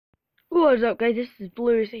What's up guys, this is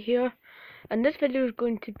Blues here, and this video is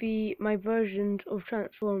going to be my versions of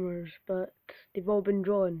Transformers, but they've all been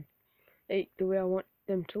drawn, like the way I want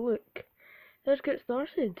them to look. Let's get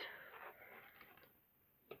started.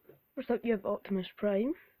 First up you have Optimus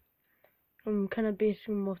Prime. I'm kind of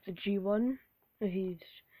basing him off the G1, his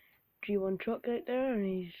G1 truck right there, and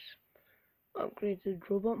he's upgraded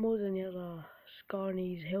robot mode, and he has a scar on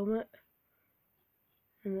his helmet.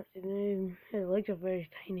 And that's his name. His legs are very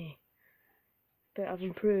tiny, but I've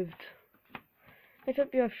improved. Next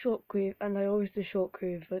up you have Shockwave, and I always do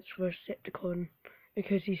Shockwave, that's for Decepticon,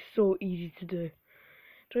 because he's so easy to do.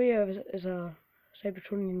 So yeah, is a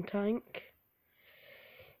Cybertronian tank.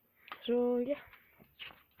 So yeah.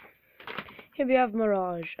 Here we have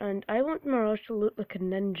Mirage, and I want Mirage to look like a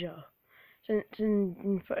ninja. Since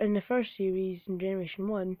in the first series, in Generation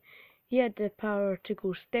 1, he had the power to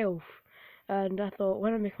go stealth, and I thought,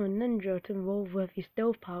 why not make him a ninja to evolve with his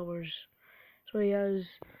stealth powers? So he has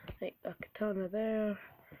like a katana there,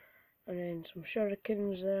 and then some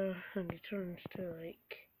shurikens there, and he turns to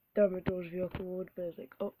like Thermidor's vehicle mode, but it's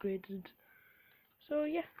like upgraded. So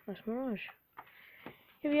yeah, that's Mirage.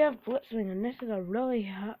 Here we have Blitzwing, and this is a really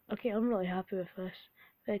I'm really happy with this.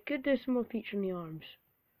 I could do some more feature in the arms.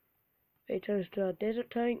 But he turns to a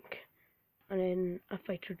desert tank, and then a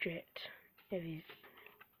fighter jet. Here he's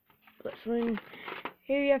Blitzwing.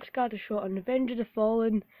 Here you have Scattershot, and Avenger the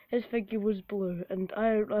Fallen, his figure was blue, and I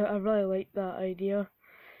really like that idea.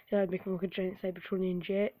 So I'd make him like a giant Cybertronian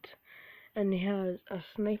jet, and he has a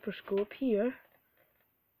sniper scope here,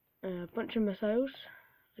 a bunch of missiles,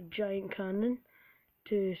 a giant cannon,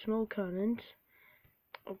 2 small cannons,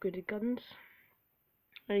 upgraded guns,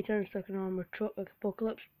 and he turns to like an armoured truck, like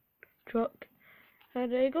Apocalypse truck,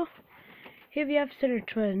 and there you go. Here we have Sinner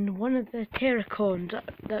Twin, one of the Terracons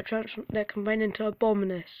that combine into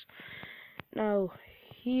Abominus. Now,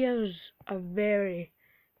 he has a very,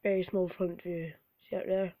 very small front view. See out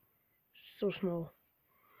there? So small.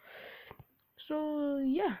 So,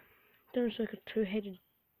 yeah. There's like a 2-headed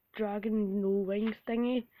dragon, no wings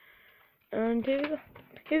thingy. And here we go.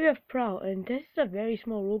 Here we have Prowl, and this is a very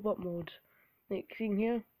small robot mode. Like, seeing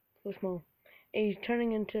here? So small. And he's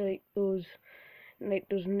turning into like those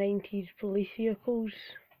 90s police vehicles,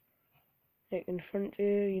 like in front view,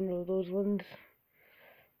 you know, those ones.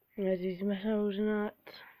 And there's these missiles and that.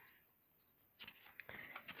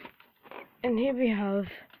 And here we have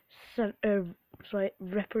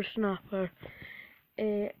Ripper Snapper.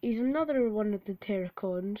 He's another one of the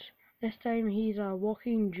Terracons. This time he's a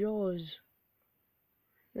walking Jaws.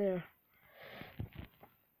 There.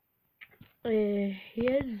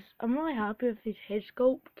 I'm really happy with his head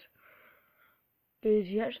sculpt,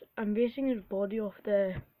 because I'm basing his body off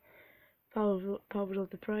the power of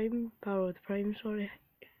the Prime, sorry.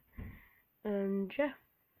 And yeah.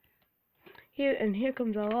 Here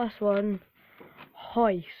comes our last one,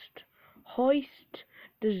 Hoist. Hoist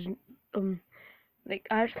does like,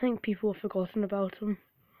 I actually think people have forgotten about him,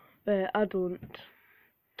 but I don't.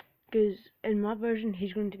 Because in my version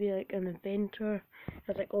he's going to be like an inventor,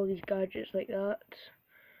 has like all these gadgets like that.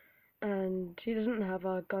 And he doesn't have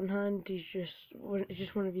a gun hand, he's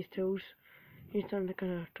just one of his tools. He's done like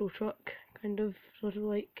a tow truck, kind of, sort of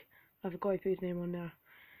like. I forgot to put his name on there.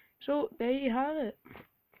 So, there you have it.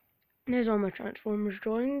 There's all my Transformers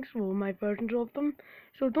drawings, well, my versions of them.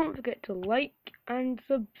 So don't forget to like and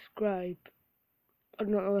subscribe. Or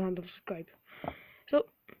not, I'll handle subscribe. So,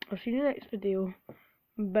 I'll see you in the next video.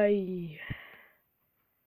 Bye.